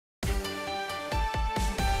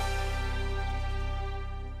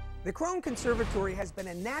The Krohn Conservatory has been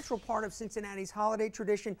a natural part of Cincinnati's holiday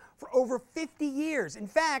tradition for over 50 years. In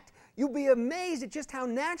fact, you'll be amazed at just how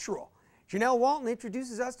natural. Janelle Walton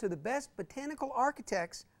introduces us to the best botanical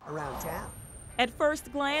architects around town. At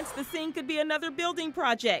first glance, the scene could be another building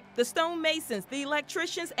project, the stonemasons, the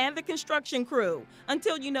electricians, and the construction crew,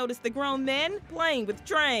 until you notice the grown men playing with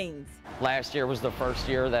trains. Last year was the first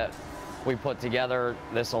year that we put together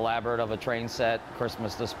this elaborate of a train set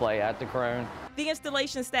Christmas display at the Krohn. The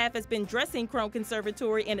installation staff has been dressing Krohn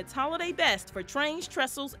Conservatory in its holiday best for trains,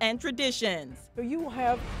 trestles, and traditions. So you will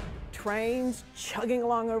have trains chugging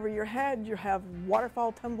along over your head, you have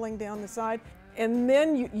waterfall tumbling down the side, and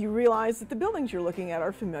then you realize that the buildings you're looking at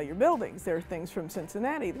are familiar buildings. They're things from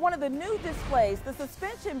Cincinnati. One of the new displays, the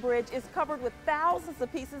suspension bridge, is covered with thousands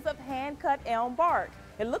of pieces of hand-cut elm bark.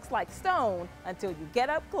 It looks like stone until you get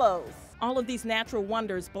up close. All of these natural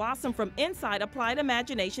wonders blossom from inside Applied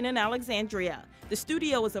Imagination in Alexandria. The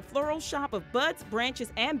studio is a floral shop of buds,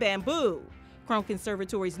 branches, and bamboo. Krohn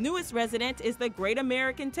Conservatory's newest resident is the Great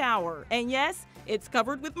American Tower. And yes, it's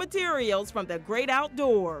covered with materials from the great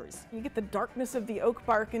outdoors. You get the darkness of the oak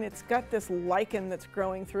bark, and it's got this lichen that's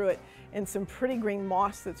growing through it and some pretty green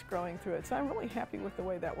moss that's growing through it. So I'm really happy with the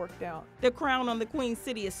way that worked out. The crown on the Queen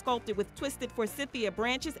City is sculpted with twisted forsythia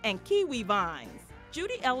branches and kiwi vines.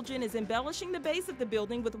 Judy Elgin is embellishing the base of the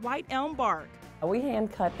building with white elm bark. We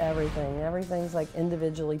hand cut everything. Everything's like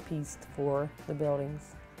individually pieced for the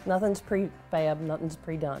buildings. Nothing's prefab, nothing's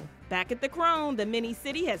pre-done. Back at the Krohn, the mini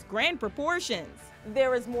city has grand proportions.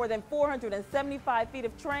 There is more than 475 feet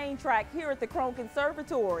of train track here at the Krohn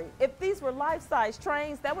Conservatory. If these were life-size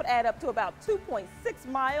trains, that would add up to about 2.6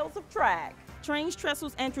 miles of track. Trains,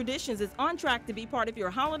 Trestles, and Traditions is on track to be part of your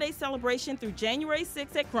holiday celebration through January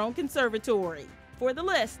 6th at Krohn Conservatory. For The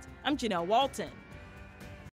List, I'm Janelle Walton.